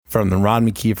From the Ron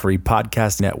McKeefery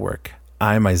Podcast Network,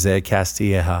 I'm Isaiah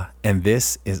Castilleja, and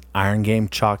this is Iron Game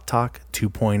Chalk Talk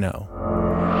 2.0.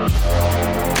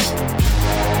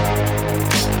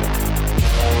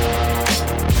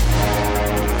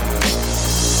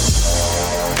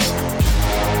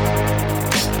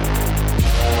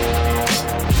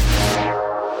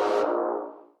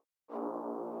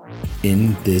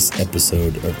 In this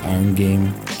episode of Iron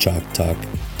Game Chalk Talk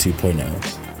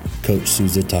 2.0, Coach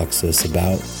Souza talks to us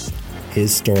about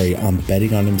his story on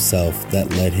betting on himself that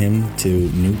led him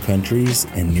to new countries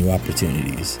and new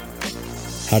opportunities,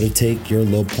 how to take your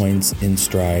low points in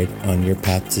stride on your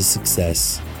path to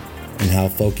success, and how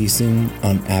focusing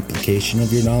on application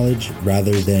of your knowledge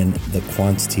rather than the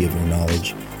quantity of your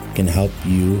knowledge can help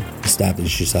you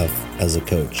establish yourself as a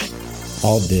coach.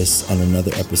 All this on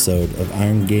another episode of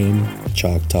Iron Game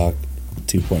Chalk Talk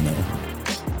 2.0.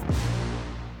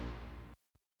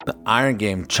 The Iron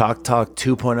Game Chalk Talk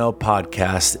 2.0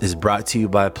 podcast is brought to you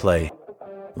by Play.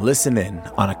 Listen in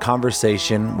on a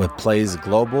conversation with Play's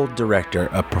Global Director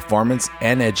of Performance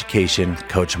and Education,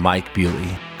 Coach Mike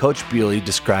Bewley. Coach Bewley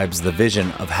describes the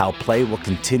vision of how Play will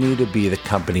continue to be the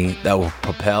company that will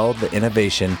propel the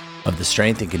innovation of the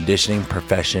strength and conditioning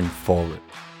profession forward.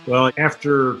 Well,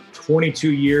 after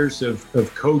 22 years of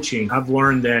coaching, I've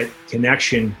learned that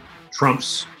connection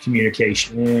trumps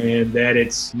communication, and that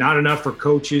it's not enough for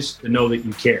coaches to know that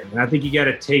you care. And I think you got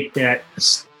to take that a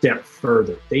step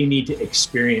further. They need to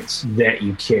experience that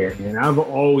you care. And I've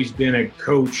always been a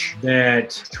coach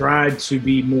that tried to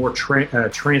be more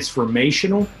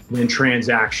transformational than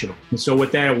transactional. And so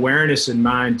with that awareness in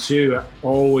mind too, I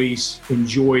always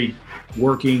enjoyed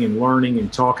working and learning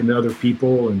and talking to other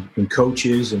people and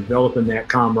coaches and developing that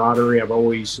camaraderie. I've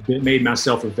always made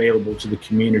myself available to the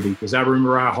community because I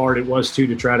remember how hard it was too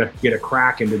to try to get a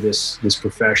crack into this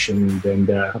profession. And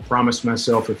I promised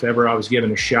myself if ever I was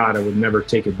given a shot, I would never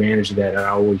take advantage of that. I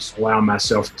always allow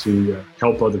myself to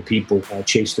help other people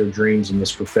chase their dreams in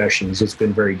this profession. It's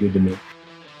been very good to me.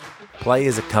 Play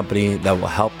is a company that will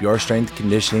help your strength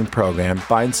conditioning program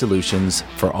find solutions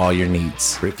for all your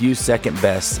needs. Review Second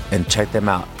Best and check them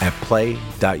out at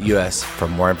play.us for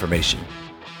more information.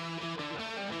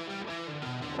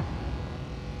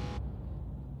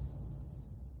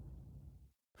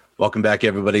 Welcome back,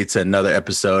 everybody, to another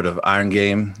episode of Iron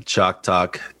Game Chalk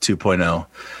Talk 2.0.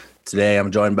 Today,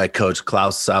 I'm joined by Coach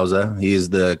Klaus Souza. He is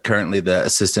currently the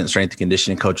assistant strength and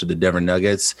conditioning coach of the Denver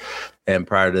Nuggets. And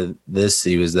prior to this,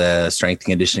 he was the strength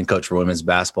and conditioning coach for women's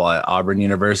basketball at Auburn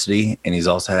University. And he's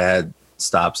also had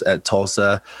stops at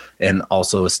Tulsa and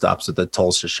also stops at the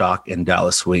Tulsa Shock and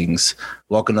Dallas Wings.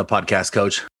 Welcome to the podcast,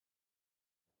 Coach.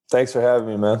 Thanks for having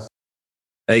me, man.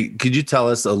 Hey, could you tell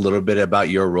us a little bit about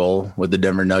your role with the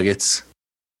Denver Nuggets?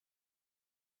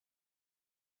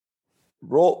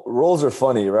 Roles are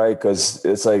funny, right? Because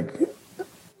it's like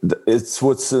it's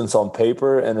what's on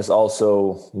paper, and it's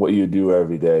also what you do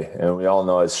every day. And we all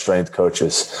know as strength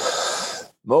coaches,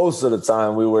 most of the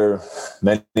time we wear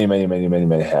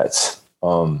many hats.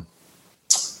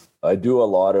 I do a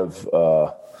lot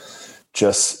of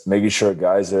just making sure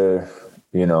guys are,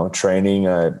 training.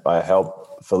 I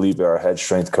help Felipe, our head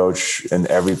strength coach, in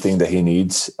everything that he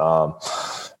needs.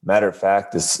 Matter of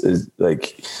fact, is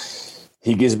like,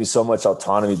 he gives me so much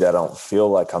autonomy that I don't feel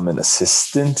like I'm an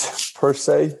assistant per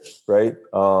se, right?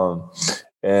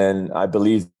 And I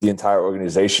believe the entire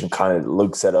organization kind of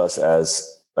looks at us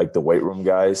as like the weight room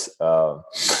guys,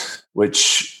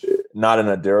 which not in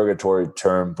a derogatory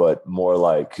term, but more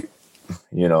like,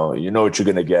 you know what you're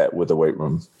going to get with the weight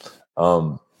room.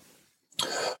 But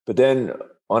then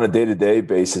on a day-to-day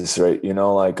basis, right,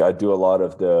 I do a lot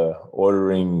of the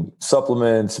ordering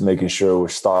supplements, making sure we're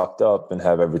stocked up and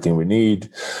have everything we need,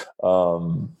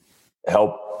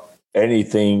 help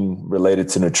anything related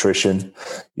to nutrition,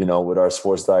 with our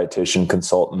sports dietitian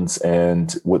consultants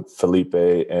and with Felipe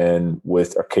and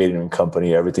with our catering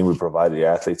company, everything we provide the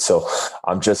athletes. So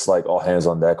I'm just like all hands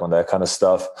on deck on that kind of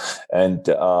stuff. And,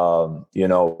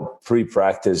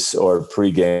 pre-practice or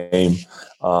pre-game,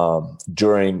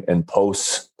 during and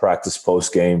post-practice,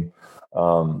 post-game,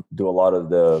 do a lot of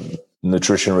the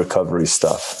nutrition recovery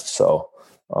stuff. So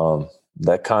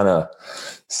that kind of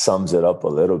sums it up a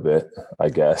little bit, I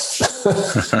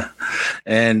guess.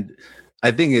 And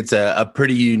I think it's a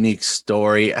pretty unique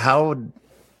story. How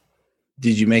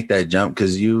did you make that jump?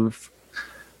 Because you've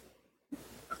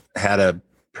had a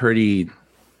pretty,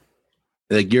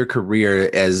 your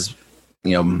career as,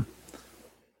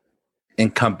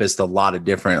 encompassed a lot of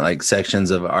different sections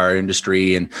of our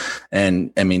industry.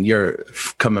 And I mean, you're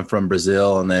coming from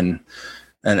Brazil and then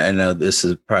And I know this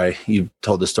is probably, you've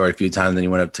told the story a few times, then you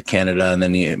went up to Canada and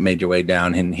then you made your way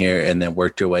down in here and then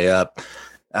worked your way up.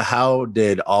 How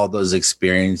did all those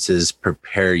experiences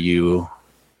prepare you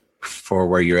for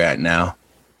where you're at now?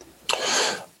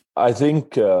 I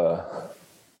think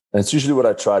that's usually what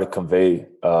I try to convey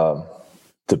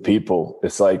to people.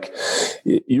 It's like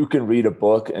you can read a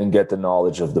book and get the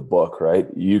knowledge of the book, right?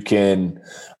 You can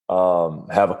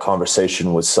have a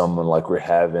conversation with someone like we're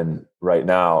having right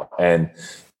now and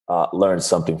learn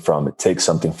something from it, take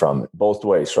something from it, both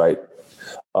ways, right?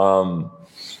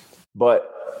 But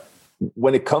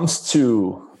when it comes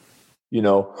to,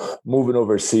 moving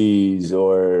overseas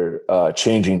or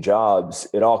changing jobs,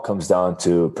 it all comes down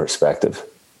to perspective.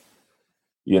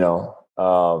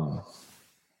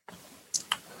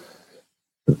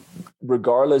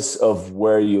 Regardless of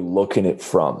where you're looking at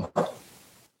from,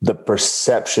 the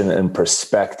perception and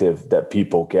perspective that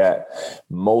people get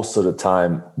most of the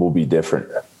time will be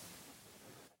different.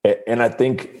 And I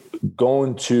think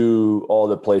going to all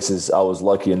the places I was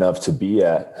lucky enough to be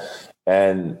at,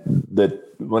 and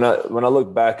when I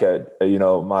look back at,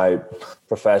 my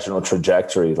professional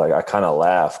trajectory, like I kind of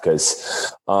laugh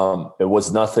because it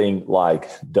was nothing like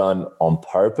done on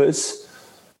purpose,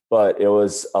 but it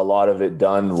was a lot of it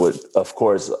done with, of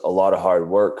course, a lot of hard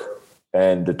work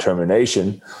and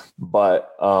determination.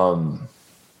 But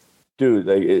dude,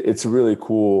 like it's really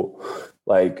cool.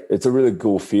 Like it's a really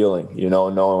cool feeling,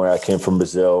 knowing where I came from,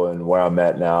 Brazil, and where I'm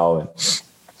at now.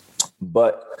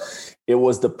 But it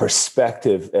was the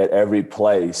perspective at every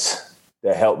place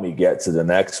that helped me get to the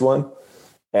next one.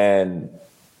 And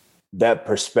that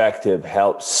perspective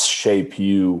helps shape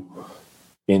you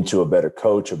into a better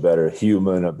coach, a better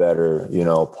human, a better,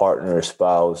 partner,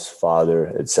 spouse, father,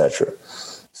 etc.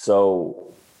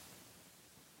 So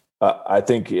I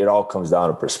think it all comes down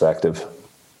to perspective.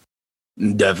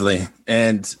 Definitely.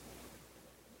 And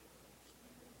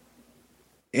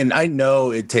I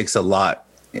know it takes a lot,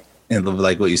 and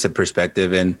like what you said,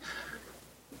 perspective. And,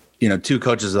 two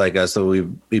coaches like us, so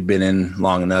we've been in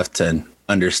long enough to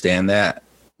understand that.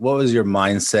 What was your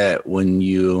mindset when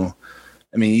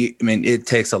it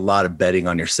takes a lot of betting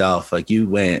on yourself. Like you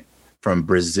went from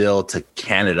Brazil to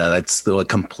Canada. That's the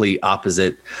complete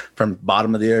opposite, from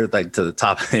bottom of the earth, like to the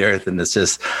top of the earth. And it's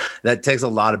just, that takes a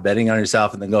lot of betting on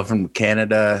yourself. And then go from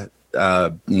Canada,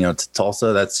 to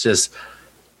Tulsa. That's just,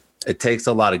 it takes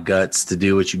a lot of guts to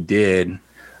do what you did.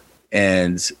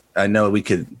 And I know we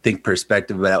could think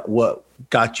perspective about what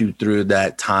got you through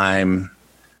that time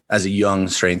as a young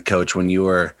strength coach when you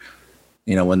were,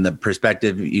 when the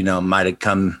perspective, might have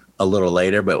come a little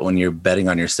later, but when you're betting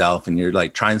on yourself and you're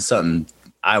like trying something,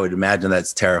 I would imagine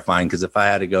that's terrifying. Because if I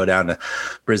had to go down to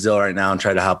Brazil right now and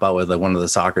try to help out with like one of the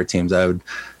soccer teams, it'd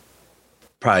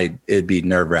be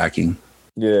nerve wracking.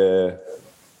 Yeah,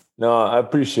 no, I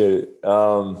appreciate it.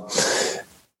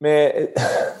 Man,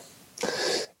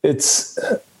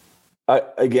 I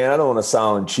don't want to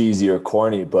sound cheesy or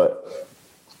corny, but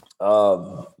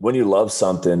when you love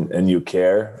something and you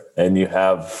care and you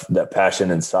have that passion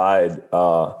inside,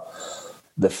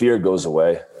 the fear goes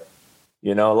away.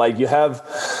 Like you have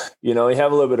a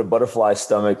little bit of butterfly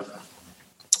stomach,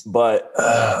 but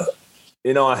I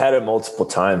had it multiple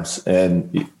times, and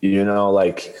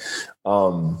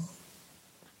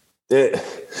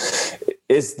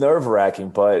it's nerve wracking,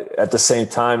 but at the same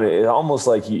time, it almost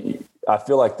like I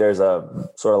feel like there's a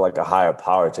sort of like a higher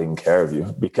power taking care of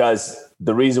you, because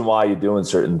the reason why you're doing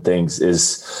certain things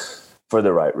is for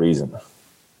the right reason,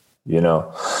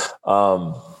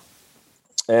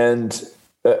 and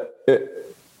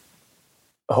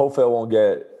hopefully I won't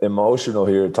get emotional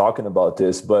here talking about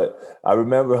this, but I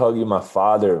remember hugging my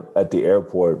father at the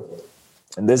airport,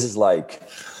 and this is like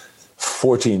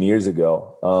 14 years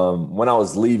ago, when I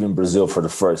was leaving Brazil for the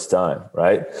first time,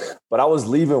 right? But I was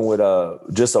leaving with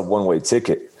just a one-way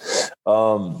ticket.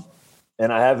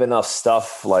 And I have enough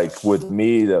stuff like with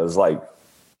me that was like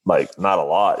not a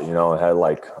lot, I had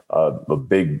like a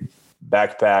big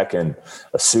backpack and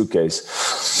a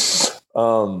suitcase.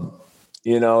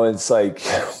 It's like,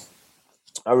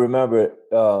 I remember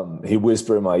he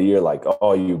whispered in my ear, like,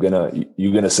 "Oh, you're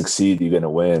gonna succeed. You're gonna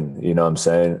win." You know what I'm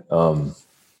saying?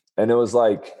 And it was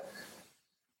like,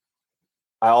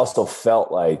 I also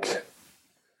felt like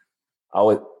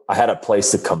I had a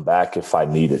place to come back if I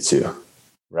needed to.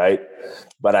 Right.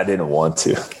 But I didn't want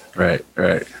to. Right.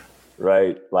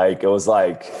 Like, it was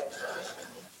like,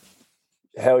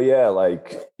 hell yeah.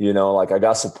 Like, like I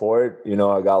got support,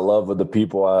 I got love with the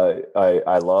people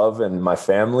I love and my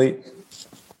family.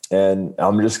 And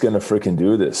I'm just going to freaking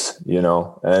do this,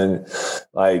 and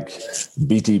like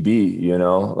BTB,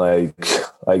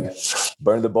 like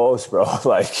burn the boats, bro.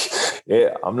 Like,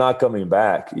 I'm not coming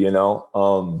back,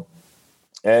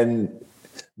 and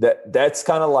that's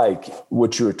kind of like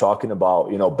what you were talking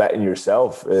about, betting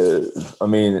yourself. I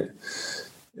mean,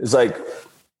 it's like,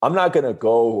 I'm not going to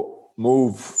go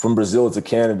move from Brazil to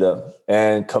Canada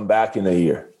and come back in a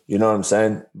year. You know what I'm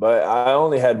saying? But I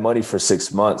only had money for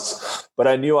 6 months, but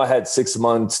I knew I had 6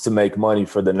 months to make money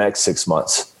for the next 6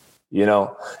 months,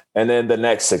 and then the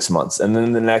next 6 months, and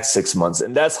then the next 6 months.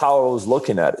 And that's how I was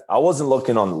looking at it. I wasn't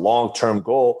looking on the long-term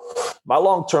goal. My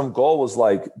long-term goal was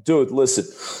like, dude, listen,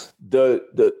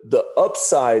 the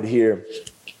upside here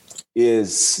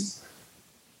is,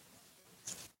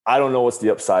 I don't know what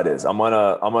the upside is. I'm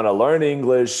gonna learn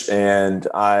English, and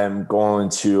I'm going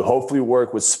to hopefully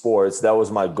work with sports. That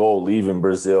was my goal leaving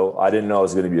Brazil. I didn't know I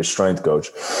was going to be a strength coach.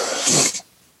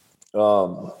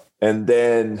 And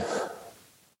then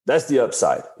that's the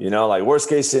upside, like worst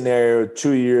case scenario,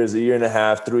 2 years, 1.5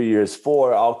 years, 3 years,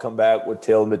 4, I'll come back with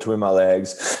tail in between my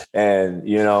legs and,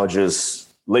 just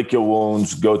lick your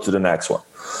wounds, go to the next one.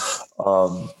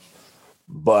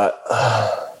 But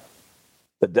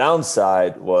the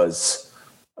downside was,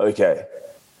 okay,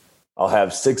 I'll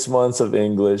have 6 months of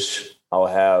English. I'll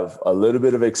have a little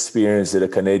bit of experience at a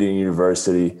Canadian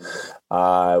university.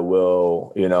 I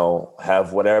will,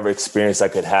 have whatever experience I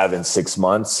could have in 6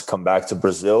 months, come back to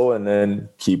Brazil, and then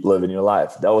keep living your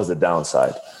life. That was the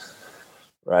downside,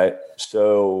 right?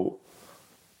 So,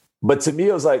 but to me,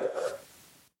 it was like,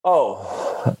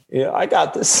 oh, I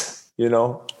got this,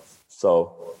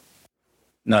 so.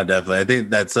 No, definitely. I think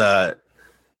that's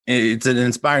it's an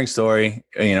inspiring story.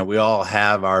 We all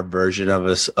have our version of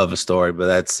a story, but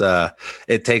that's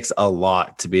it takes a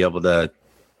lot to be able to,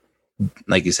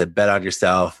 like you said, bet on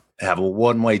yourself, have a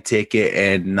one-way ticket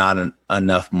and not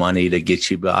enough money to get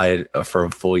you by for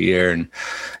a full year and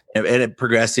it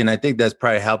progressing. I think that's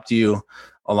probably helped you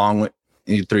along with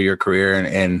through your career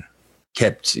and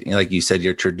kept, like you said,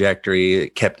 your trajectory,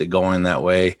 kept it going that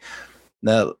way.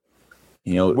 Now,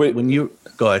 when you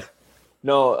go ahead.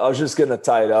 No, I was just going to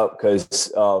tie it up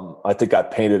because I think I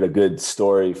painted a good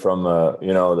story from,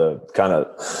 the kind of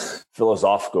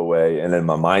philosophical way, and then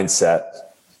my mindset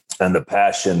and the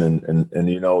passion and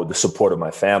the support of my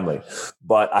family.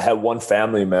 But I had one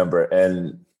family member,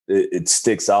 and it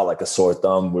sticks out like a sore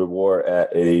thumb. We were at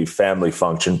a family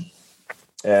function,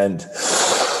 and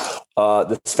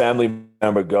this family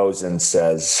member goes and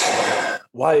says,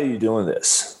 "Why are you doing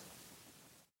this?"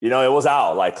 It was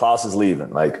out, like Klaus is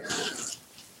leaving, like.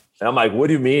 And I'm like, what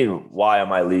do you mean, why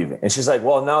am I leaving? And she's like,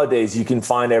 well, nowadays you can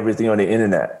find everything on the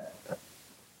internet.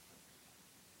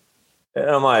 And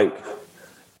I'm like,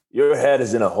 your head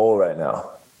is in a hole right now.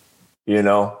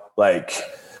 Like,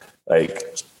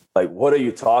 what are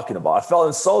you talking about? I felt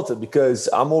insulted because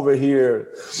I'm over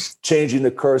here changing the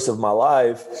course of my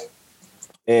life.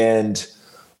 And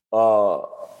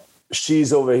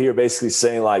she's over here basically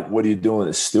saying like, what are you doing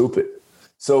is stupid.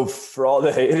 So for all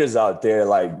the haters out there,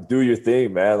 like, do your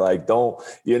thing, man. Like, don't,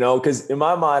 because in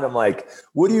my mind, I'm like,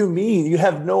 what do you mean? You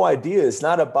have no idea. It's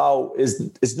not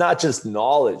just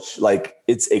knowledge. Like,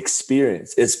 it's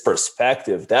experience, it's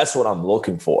perspective. That's what I'm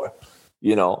looking for.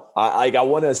 I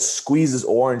want to squeeze this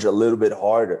orange a little bit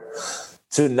harder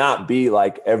to not be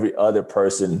like every other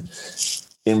person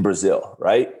in Brazil.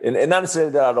 Right. And not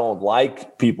necessarily that I don't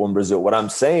like people in Brazil. What I'm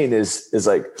saying is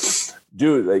like,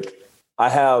 dude, like, I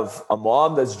have a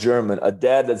mom that's German, a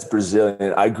dad that's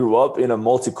Brazilian. I grew up in a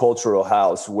multicultural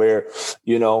house where,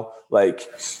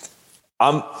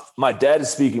 my dad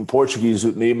is speaking Portuguese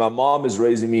with me. My mom is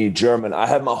raising me German. I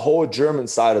have my whole German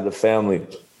side of the family,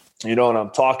 and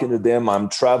I'm talking to them. I'm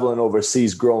traveling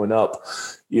overseas growing up,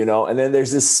 and then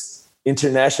there's this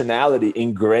internationality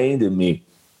ingrained in me.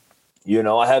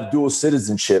 I have dual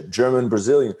citizenship, German,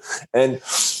 Brazilian. And,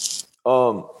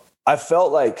 I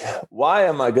felt like, why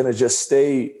am I going to just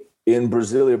stay in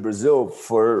Brazil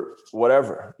for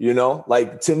whatever,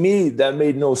 like to me, that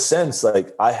made no sense.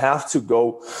 Like I have to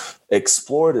go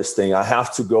explore this thing. I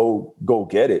have to go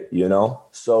get it,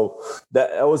 So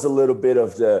that was a little bit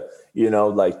of the,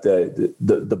 like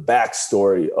the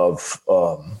backstory of,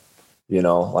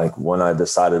 like when I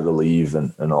decided to leave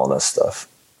and all that stuff.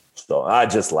 So I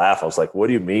just laughed. I was like, what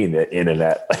do you mean the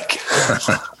internet? Like,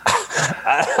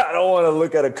 I don't want to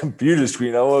look at a computer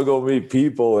screen. I want to go meet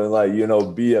people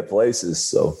and be at places.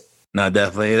 So no,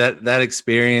 definitely that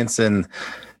experience and,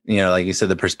 like you said,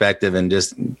 the perspective and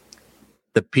just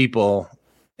the people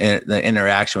and the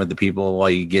interaction with the people while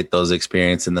you get those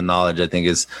experience and the knowledge, I think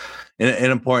is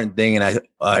an important thing. And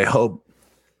I hope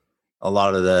a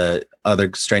lot of the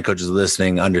other strength coaches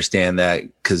listening understand that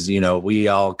because, we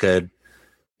all could,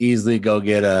 easily go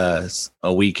get a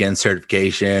weekend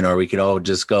certification, or we could all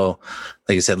just go,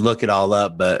 like you said, look it all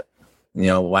up. But,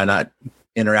 why not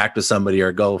interact with somebody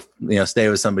or go, stay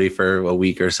with somebody for a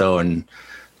week or so and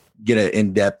get an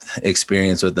in-depth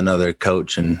experience with another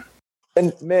coach. And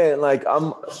man, like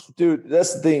dude,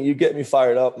 that's the thing. You get me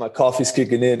fired up. My coffee's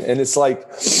kicking in. And it's like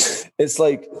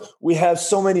we have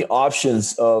so many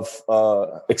options of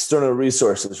external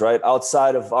resources, right?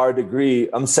 Outside of our degree.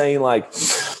 I'm saying like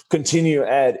Continue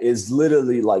Ed is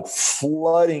literally like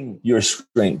flooding your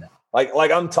screen.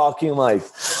 Like I'm talking like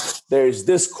there's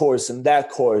this course and that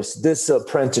course, this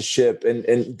apprenticeship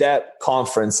and that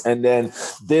conference, and then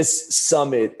this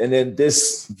summit, and then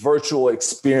this virtual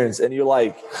experience. And you're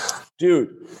like,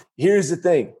 dude, here's the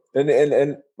thing.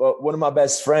 And one of my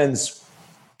best friends,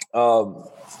 I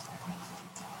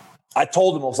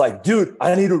told him, I was like, dude,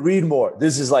 I need to read more.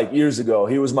 This is like years ago.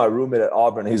 He was my roommate at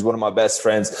Auburn. He's one of my best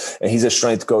friends, and he's a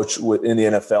strength coach in the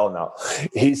NFL now.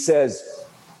 He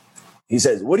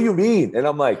says, what do you mean? And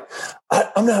I'm like,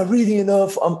 I'm not reading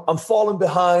enough. I'm falling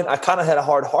behind. I kind of had a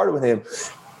hard heart with him.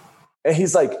 And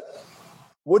he's like,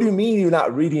 what do you mean you're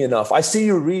not reading enough? I see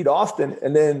you read often.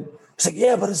 And then it's like,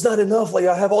 yeah, but it's not enough. Like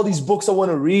I have all these books I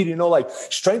want to read, like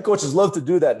strength coaches love to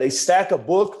do that. They stack a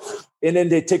book and then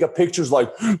they take a pictures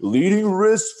like leading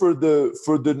wrist for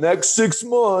the next 6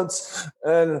 months.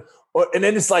 And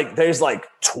then it's like, there's like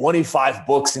 25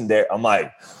 books in there. I'm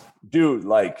like, dude,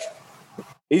 like,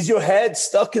 is your head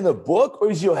stuck in the book or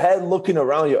is your head looking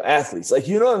around your athletes? Like,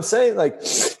 you know what I'm saying? Like,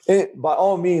 by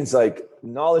all means, like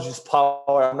knowledge is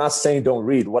power. I'm not saying don't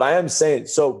read. What I am saying,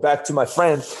 so back to my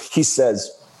friend, he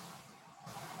says,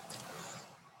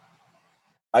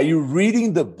 are you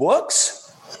reading the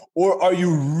books or are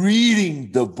you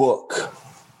reading the book?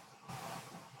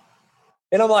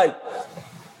 And I'm like,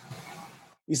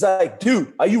 he's like,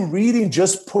 dude, are you reading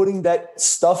just putting that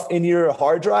stuff in your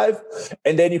hard drive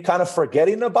and then you kind of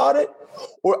forgetting about it?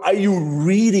 Or are you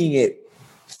reading it,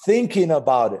 thinking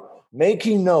about it,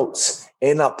 making notes,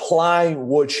 and applying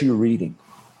what you're reading?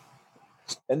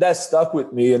 And that stuck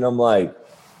with me. And I'm like,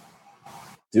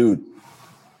 dude,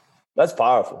 that's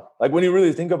powerful. Like when you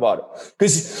really think about it.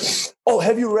 Because,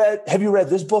 have you read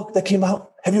this book that came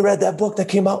out? Have you read that book that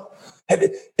came out?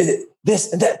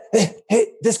 This and that,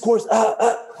 hey, this course,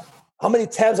 how many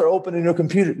tabs are open in your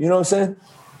computer? You know what I'm saying?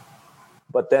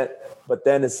 But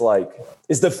then it's like,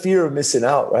 it's the fear of missing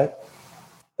out, right?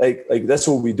 Like that's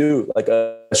what we do. Like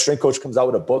a strength coach comes out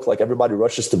with a book, like everybody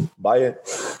rushes to buy it.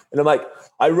 And I'm like,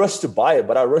 I rush to buy it,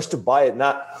 but I rush to buy it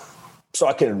not so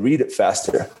I can read it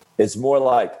faster. It's more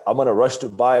like I'm going to rush to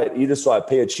buy it either so I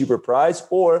pay a cheaper price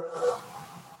or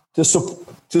to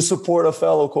support a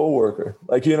fellow coworker.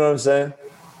 Like, you know what I'm saying?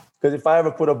 Because if I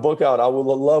ever put a book out, I would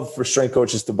love for strength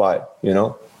coaches to buy it,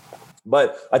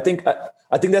 But I think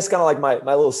that's kind of like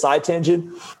my little side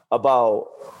tangent about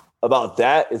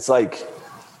that.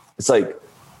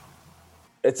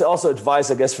 It's also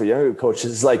advice, I guess, for younger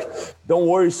coaches. It's like, don't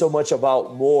worry so much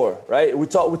about more, right? We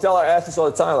tell our athletes all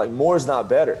the time, like more is not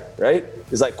better, right?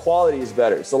 It's like quality is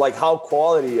better. So like how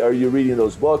quality are you reading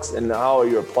those books and how are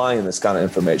you applying this kind of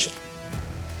information?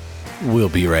 We'll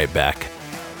be right back.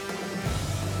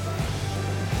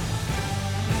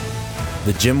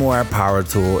 The GymAware Power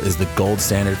Tool is the gold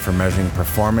standard for measuring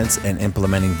performance and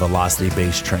implementing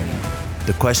velocity-based training.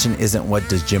 The question isn't what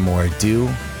does GymAware do,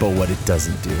 but what it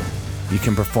doesn't do. You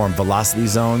can perform velocity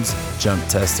zones, jump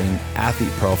testing,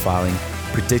 athlete profiling,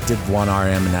 predictive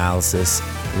 1RM analysis,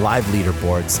 live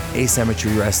leaderboards,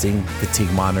 asymmetry resting,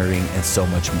 fatigue monitoring, and so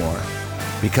much more.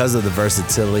 Because of the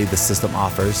versatility the system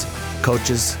offers,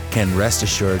 coaches can rest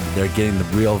assured they're getting the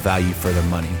real value for their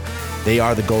money. They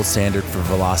are the gold standard for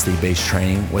velocity-based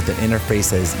training with an interface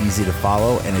that is easy to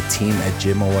follow and a team at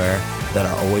GymAware that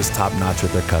are always top-notch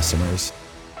with their customers.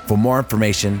 For more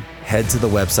information, head to the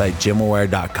website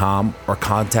gymaware.com or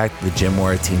contact the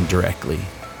GymAware team directly.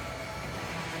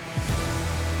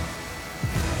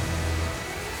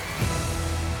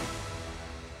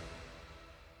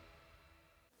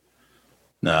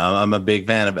 No, I'm a big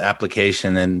fan of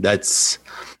application, and that's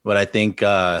what I think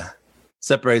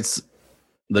separates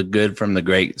the good from the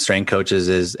great strength coaches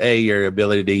is your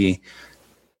ability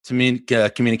to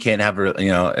communicate and have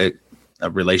a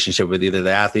relationship with either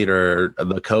the athlete or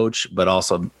the coach, but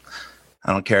also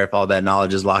I don't care if all that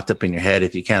knowledge is locked up in your head.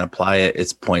 If you can't apply it,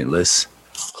 it's pointless.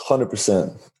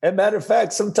 100%. And matter of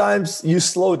fact, sometimes you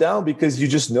slow down because you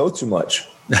just know too much.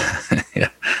 Yeah,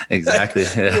 exactly.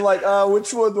 Yeah. You're like,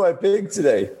 which one do I pick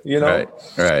today?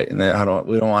 Right. And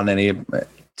we don't want any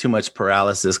too much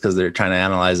paralysis because they're trying to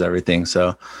analyze everything.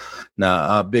 So no,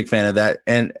 a big fan of that.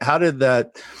 And how did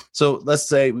that, so let's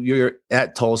say you're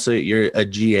at Tulsa, you're a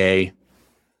GA,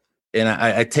 and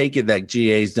I take it that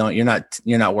GAs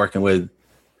you're not working with,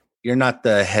 you're not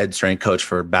the head strength coach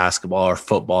for basketball or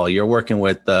football. You're working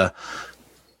with the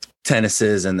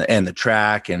tennises and the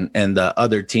track and the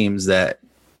other teams that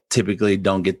typically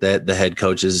don't get the head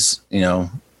coach's,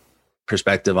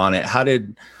 perspective on it. How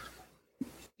did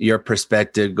your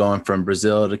perspective going from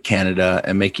Brazil to Canada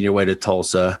and making your way to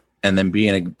Tulsa and then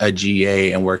being a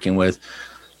GA and working with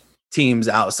teams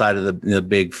outside of the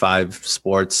big five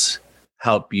sports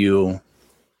help you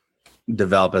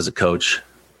develop as a coach?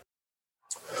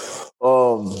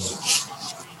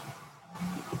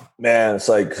 Man, it's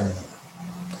like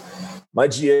my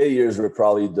GA years were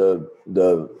probably the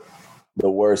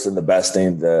worst and the best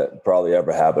thing that probably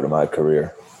ever happened in my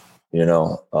career,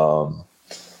 because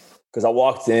I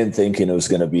walked in thinking it was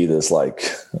going to be this like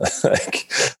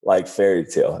fairy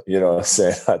tale, you know what I'm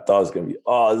saying? I thought it was going to be,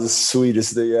 this is the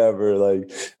sweetest thing ever.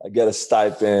 Like, I get a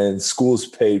stipend, school's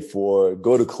paid for,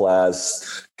 go to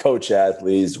class, coach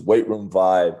athletes, weight room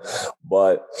vibe.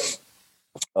 But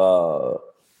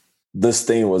this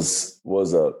thing was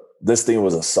a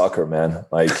sucker, man.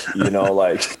 Like,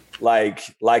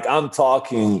 like I'm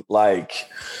talking like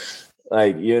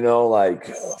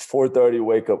 4:30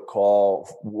 wake up call,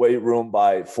 weight room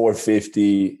by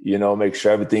 4:50, make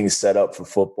sure everything's set up for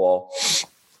football.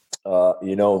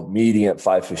 Meeting at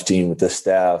 5:15 with the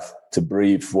staff to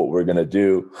brief what we're gonna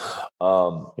do.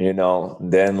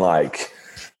 Then like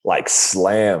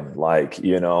slam,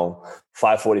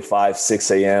 5:45,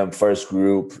 6 a.m. first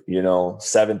group,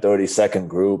 7:30 second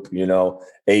group,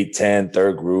 8:10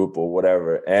 third group or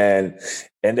whatever. And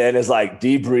then it's like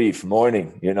debrief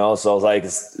morning, so it's like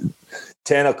it's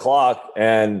 10 o'clock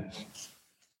and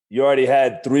you already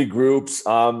had 3 groups,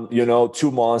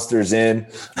 2 monsters in,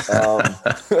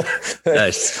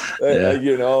 nice.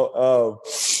 Yeah.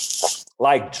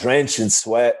 Like drenched in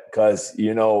sweat because,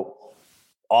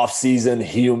 off season,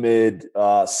 humid,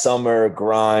 summer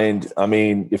grind. I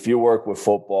mean, if you work with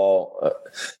football,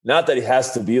 not that it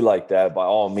has to be like that by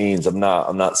all means. I'm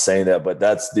not saying that, but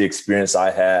that's the experience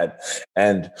I had.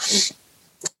 And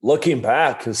looking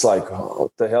back, it's like,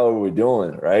 what the hell are we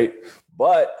doing? Right.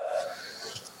 But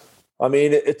I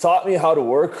mean, it taught me how to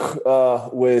work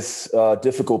with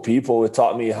difficult people. It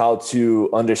taught me how to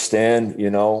understand,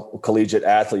 collegiate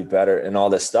athlete better and all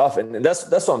this stuff. And that's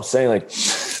what I'm saying.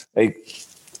 Like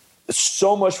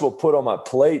so much will put on my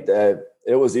plate that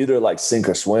it was either like sink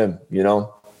or swim,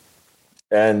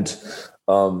 and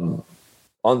on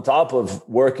top of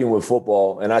working with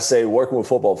football, and I say working with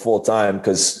football full time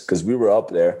because we were up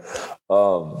there,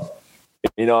 I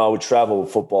would travel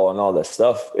with football and all that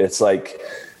stuff. It's like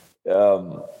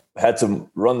had to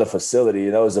run the facility.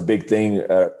 That was a big thing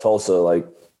at Tulsa. Like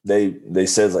they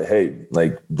said, like, hey,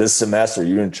 like this semester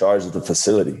you're in charge of the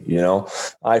facility.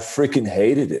 I freaking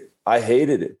hated it.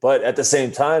 But at the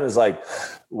same time, it's like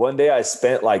one day I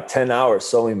spent like 10 hours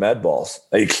sewing med balls,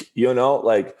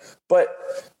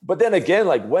 but then again,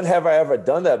 like when have I ever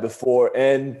done that before?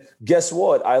 And guess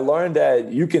what? I learned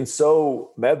that you can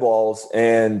sew med balls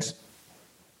and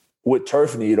with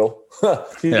turf needle,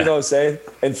 you know what I'm saying?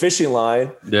 And fishing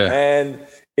line. Yeah. And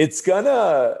it's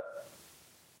gonna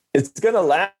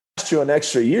last you an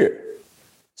extra year.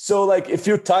 So like if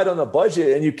you're tight on a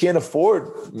budget and you can't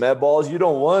afford med balls, you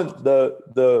don't want the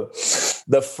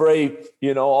freight,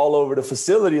 all over the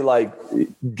facility. Like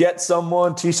get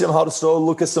someone, teach them how to sew,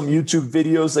 look at some YouTube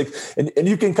videos, and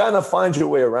you can kind of find your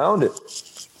way around it.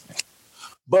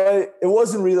 But it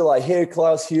wasn't really like, hey,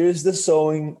 Klaus, here's the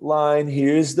sewing line,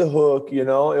 here's the hook, It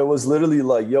was literally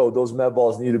like, yo, those med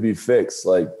balls need to be fixed.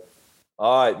 Like,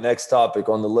 all right, next topic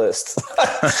on the list.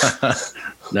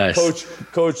 Nice.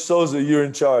 Coach Souza, you're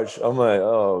in charge. I'm like,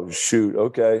 oh, shoot.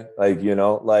 Okay. Why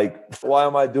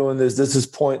am I doing this? This is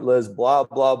pointless, blah,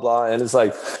 blah, blah. And it's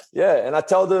like, yeah. And I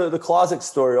tell the closet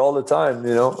story all the time.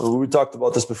 We talked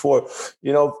about this before.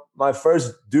 My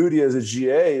first duty as a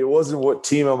GA, it wasn't what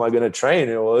team am I going to train.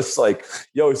 It was like,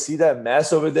 yo, see that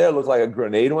mess over there? Look like a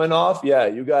grenade went off. Yeah.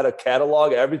 You got to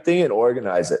catalog everything and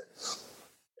organize it.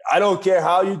 I don't care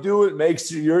how you do it,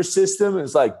 makes your system.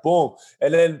 It's like, boom.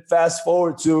 And then fast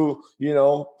forward to,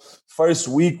 first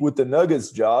week with the Nuggets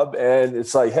job. And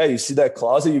it's like, hey, you see that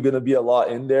closet? You're going to be a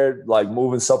lot in there, like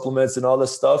moving supplements and all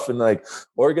this stuff and like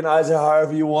organize it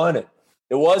however you want it.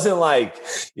 It wasn't like,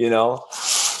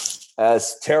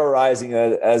 as terrorizing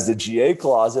as the GA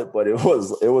closet, but it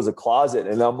was a closet.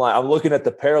 And I'm looking at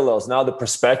the parallels. Now the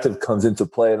perspective comes into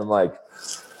play and I'm like,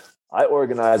 I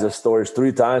organize a storage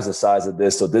 3 times the size of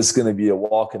this. So this is going to be a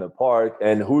walk in the park.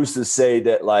 And who's to say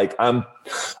that like I'm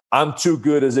too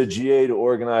good as a GA to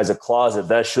organize a closet?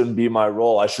 That shouldn't be my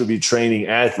role. I should be training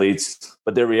athletes.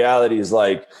 But the reality is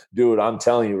like, dude, I'm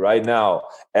telling you right now,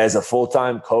 as a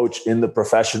full-time coach in the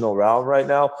professional realm right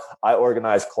now, I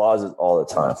organize closets all the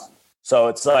time. So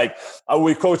it's like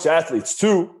we coach athletes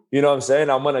too. You know what I'm saying?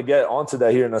 I'm going to get onto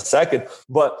that here in a second.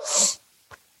 But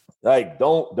like,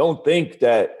 don't think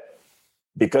that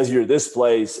because you're this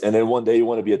place and then one day you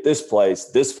want to be at this place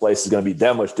is going to be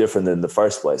that much different than the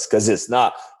first place. Because it's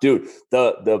not, dude.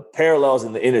 The parallels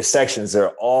and the intersections are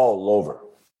all over,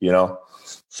 you know?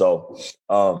 So,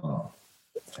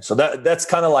 so that's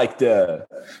kind of like we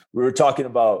were talking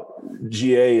about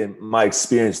GA and my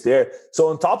experience there. So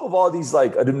on top of all these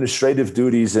like administrative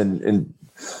duties and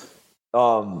I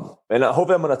hope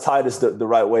I'm going to tie this the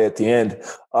right way at the end.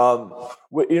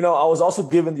 You know, I was also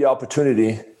given the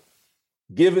opportunity,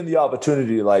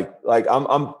 like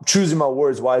I'm choosing my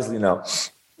words wisely now,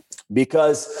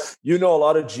 because, you know, a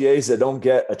lot of GAs that don't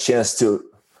get a chance to,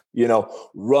 you know,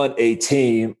 run a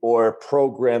team or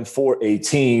program for a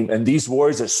team. And these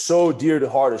words are so dear to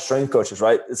heart of strength coaches,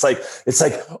 right? It's like,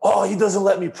 oh, he doesn't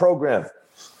let me program.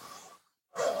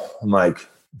 I'm like,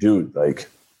 dude, like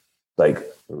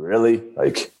really?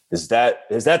 Like, is that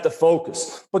the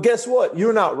focus? But guess what?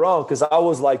 You're not wrong, because I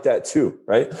was like that too,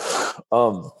 right?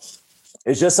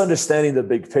 It's just understanding the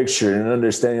big picture and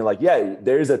understanding like, yeah,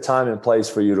 there is a time and place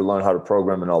for you to learn how to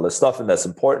program and all this stuff. And that's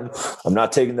important. I'm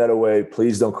not taking that away.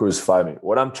 Please don't crucify me.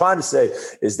 What I'm trying to say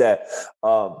is that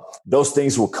those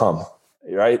things will come,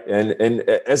 right? And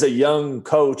as a young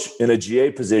coach in a GA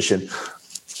position,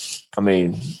 I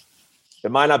mean,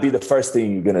 it might not be the first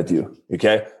thing you're going to do.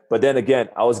 Okay. But then again,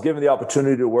 I was given the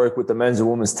opportunity to work with the men's and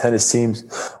women's tennis teams,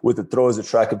 with the throws at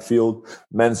track and field,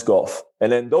 men's golf.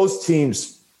 And then those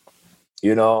teams,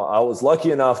 you know, I was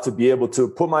lucky enough to be able to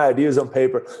put my ideas on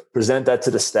paper, present that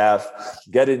to the staff,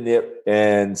 get in it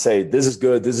and say, this is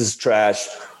good, this is trash,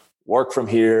 work from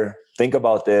here, think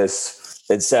about this,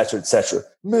 et cetera, et cetera.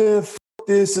 Man,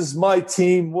 this is my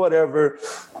team, whatever.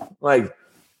 Like,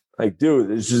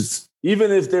 dude, it's just,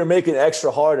 even if they're making it extra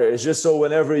harder, it's just so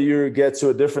whenever you get to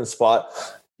a different spot,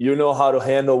 you know how to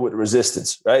handle with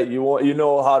resistance, right? You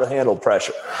know how to handle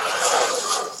pressure.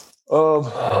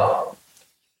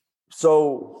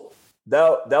 So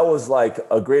that was like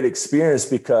a great experience,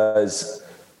 because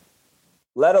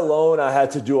let alone I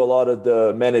had to do a lot of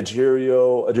the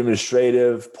managerial,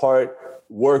 administrative part,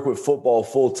 work with football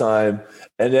full time.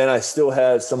 And then I still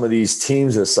had some of these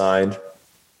teams assigned.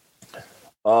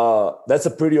 That's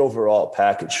a pretty overall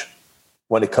package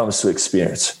when it comes to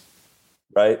experience,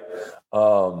 right?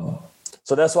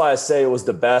 So that's why I say it was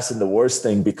the best and the worst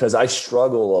thing, because I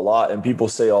struggle a lot. And people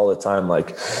say all the time,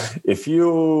 like, if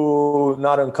you're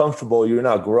not uncomfortable, you're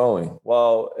not growing.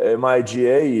 Well, in my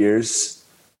GA years,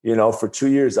 you know, for 2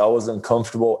 years, I was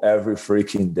uncomfortable every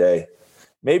freaking day.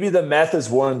 Maybe the methods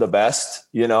weren't the best,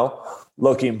 you know,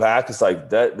 looking back, it's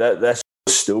like that's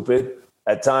stupid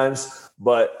at times,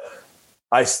 but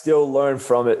I still learn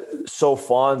from it so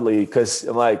fondly, because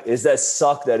I'm like, is that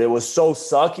suck that it was so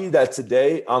sucky that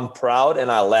today I'm proud and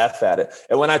I laugh at it.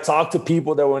 And when I talk to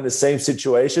people that were in the same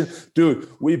situation, dude,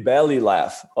 we barely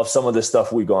laugh of some of the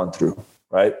stuff we've gone through,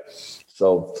 right?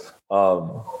 So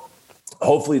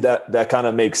hopefully that kind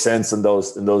of makes sense in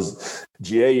those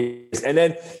GA years. And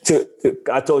then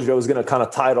I told you I was going to kind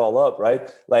of tie it all up,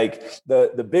 right? Like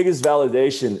the biggest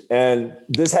validation, and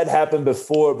this had happened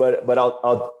before, but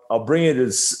I'll bring it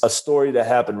as a story that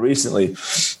happened recently.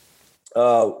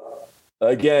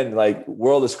 Again, like,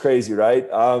 world is crazy, right?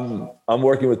 I'm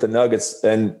working with the Nuggets,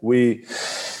 and we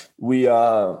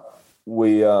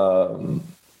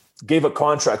gave a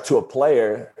contract to a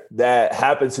player that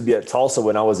happened to be at Tulsa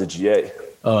when I was a GA.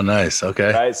 Oh, nice.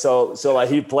 Okay. Right. So like,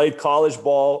 he played college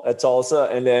ball at Tulsa,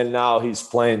 and then now he's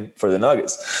playing for the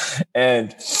Nuggets.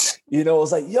 And, you know, it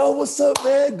was like, yo, what's up,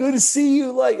 man? Good to see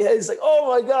you. Like, he's like, oh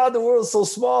my God, the world's so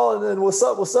small. And then what's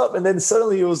up? And then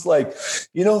suddenly it was like,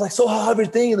 you know, like, so how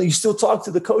everything? And you still talk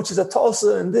to the coaches at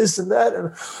Tulsa and this and that. And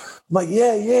I'm like,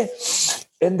 yeah.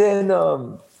 And then,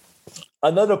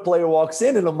 another player walks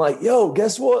in, and I'm like, yo,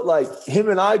 guess what? Like, him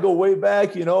and I go way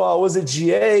back. You know, I was a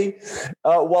GA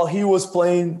while he was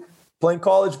playing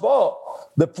college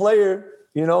ball. The player,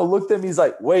 you know, looked at me. He's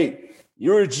like, wait,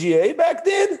 you were a GA back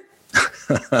then?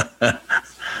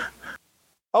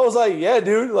 I was like, yeah,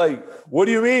 dude. Like, what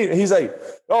do you mean? And he's like,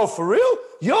 oh, for real?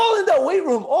 Y'all in that weight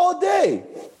room all day.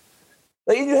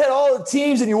 Like, you had all the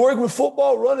teams and you work with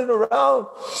football, running around.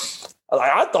 Like,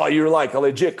 I thought you were like a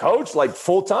legit coach, like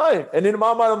full time. And in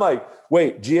my mind, I'm like,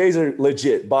 Wait, GAs are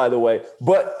legit, by the way.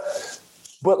 But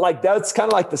like, that's kind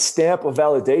of like the stamp of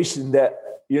validation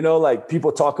that, you know, like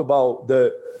people talk about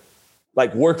the,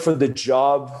 like, work for the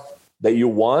job that you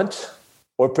want,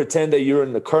 or pretend that you're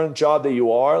in the current job that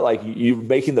you are, like you're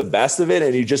making the best of it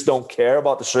and you just don't care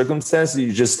about the circumstances.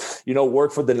 You just, you know,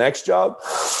 work for the next job.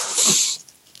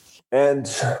 And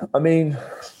I mean,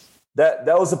 that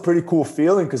was a pretty cool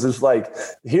feeling, because it's like,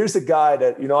 here's a guy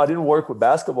that, you know, I didn't work with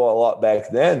basketball a lot back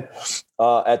then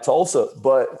at Tulsa,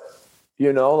 but,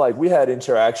 you know, like we had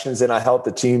interactions and I helped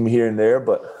the team here and there.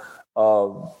 But,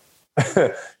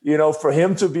 you know, for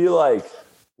him to be like,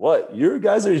 what, you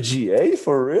guys are GA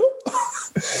for real?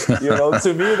 You know,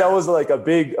 to me, that was like a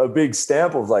big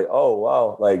stamp of like, oh,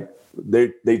 wow. Like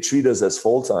they treat us as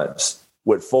full-times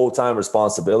with full-time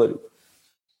responsibility,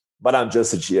 but I'm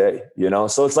just a GA, you know?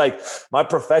 So it's like my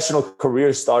professional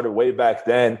career started way back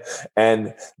then.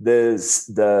 And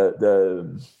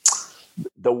the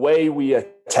way we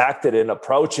attacked it and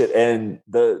approach it, and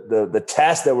the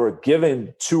tasks that were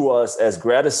given to us as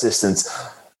grad assistants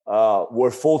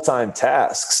were full-time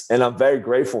tasks. And I'm very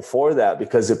grateful for that,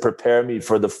 because it prepared me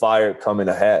for the fire coming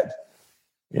ahead,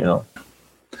 you know?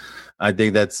 I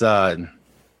think that's, you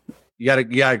got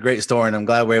a great story, and I'm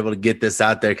glad we're able to get this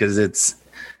out there, because it's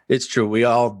true. It's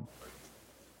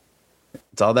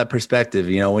all that perspective,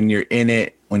 you know, when you're in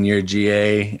it, when you're a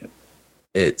GA,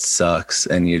 it sucks.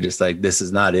 And you're just like, this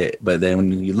is not it. But then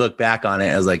when you look back on it,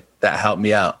 I was like, that helped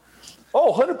me out.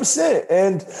 Oh, 100%.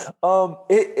 And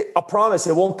I promise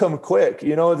it won't come quick.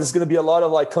 You know, there's going to be a lot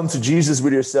of like, come to Jesus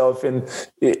with yourself, and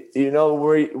you know,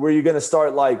 where you're going to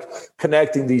start like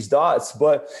connecting these dots.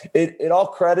 But it all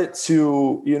credit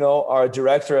to, you know, our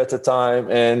director at the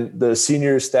time and the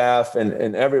senior staff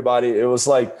and everybody. It was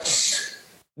like,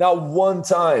 not one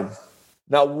time,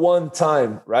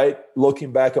 right?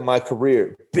 Looking back at my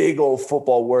career, big old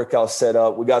football workout set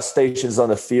up. We got stations on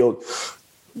the field.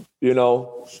 You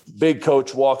know, big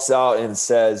coach walks out and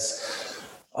says,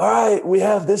 all right, we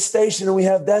have this station and we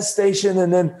have that station.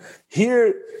 And then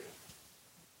here,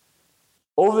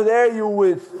 over there, you're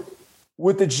with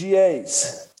the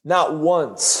GAs. Not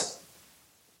once.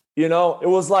 You know, it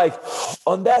was like,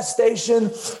 on that station,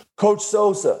 Coach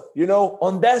Sosa. You know,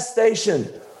 on that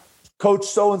station, Coach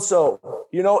so-and-so.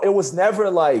 You know, it was never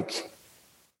like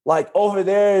over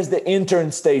there is the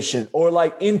intern station, or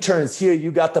like interns here,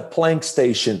 you got the plank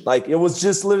station. Like it was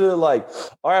just literally like,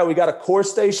 all right, we got a core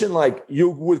station. Like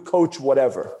you would coach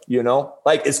whatever, you know,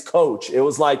 like it's coach. It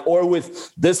was like, or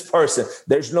with this person,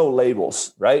 there's no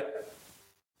labels. Right.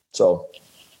 So,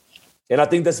 and I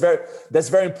think that's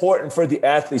very important for the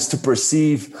athletes to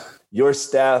perceive your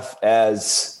staff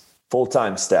as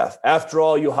full-time staff. After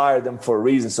all, you hire them for a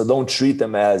reason. So don't treat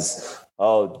them as,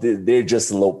 oh, they're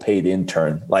just a low paid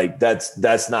intern. Like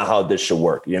that's not how this should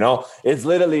work. You know, it's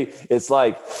literally, it's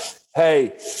like,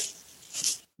 hey,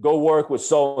 go work with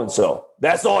so-and-so.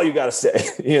 That's all you got to say,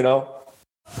 you know?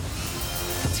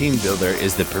 Team Builder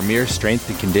is the premier strength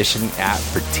and conditioning app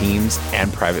for teams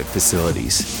and private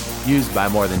facilities. Used by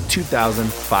more than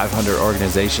 2,500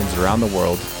 organizations around the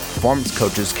world, performance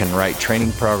coaches can write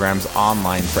training programs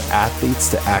online for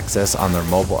athletes to access on their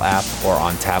mobile app or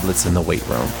on tablets in the weight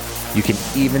room. You can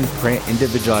even print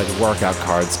individualized workout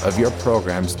cards of your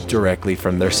programs directly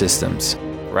from their systems.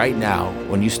 Right now,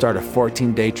 when you start a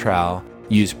 14-day trial,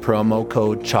 use promo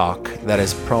code CHALK, that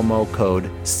is promo code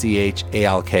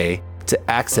CHALK, to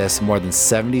access more than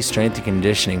 70 strength and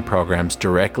conditioning programs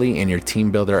directly in your Team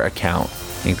Builder account,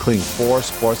 including 4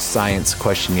 sports science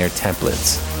questionnaire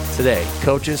templates. Today,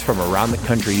 coaches from around the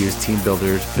country use Team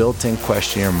Builder's built-in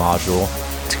questionnaire module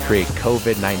to create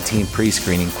COVID-19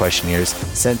 pre-screening questionnaires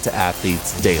sent to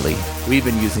athletes daily. We've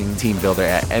been using Team Builder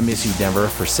at MSU Denver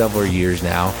for several years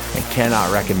now and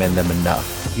cannot recommend them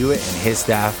enough. Hewitt and his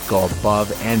staff go above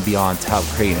and beyond to help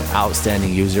create an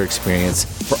outstanding user experience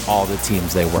for all the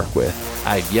teams they work with.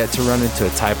 I have yet to run into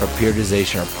a type of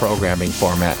periodization or programming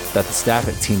format that the staff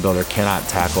at Team Builder cannot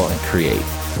tackle and create.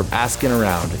 From asking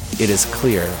around, it is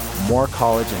clear more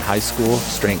college and high school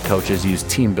strength coaches use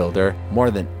Team Builder more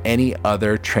than any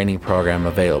other training program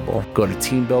available. Go to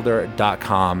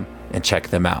teambuilder.com and check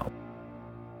them out.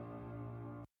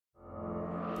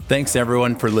 Thanks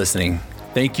everyone for listening.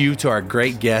 Thank you to our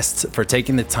great guests for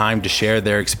taking the time to share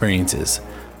their experiences.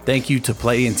 Thank you to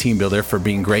Play and Team Builder for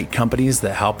being great companies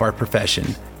that help our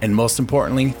profession. And most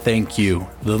importantly, thank you,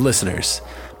 the listeners.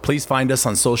 Please find us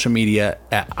on social media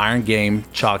at Iron Game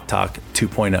Chalk Talk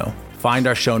 2.0. Find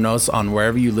our show notes on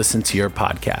wherever you listen to your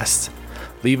podcasts.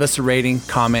 Leave us a rating,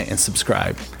 comment, and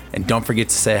subscribe. And don't forget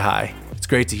to say hi. It's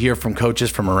great to hear from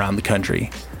coaches from around the country.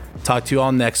 Talk to you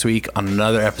all next week on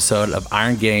another episode of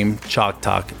Iron Game Chalk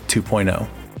Talk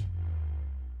 2.0.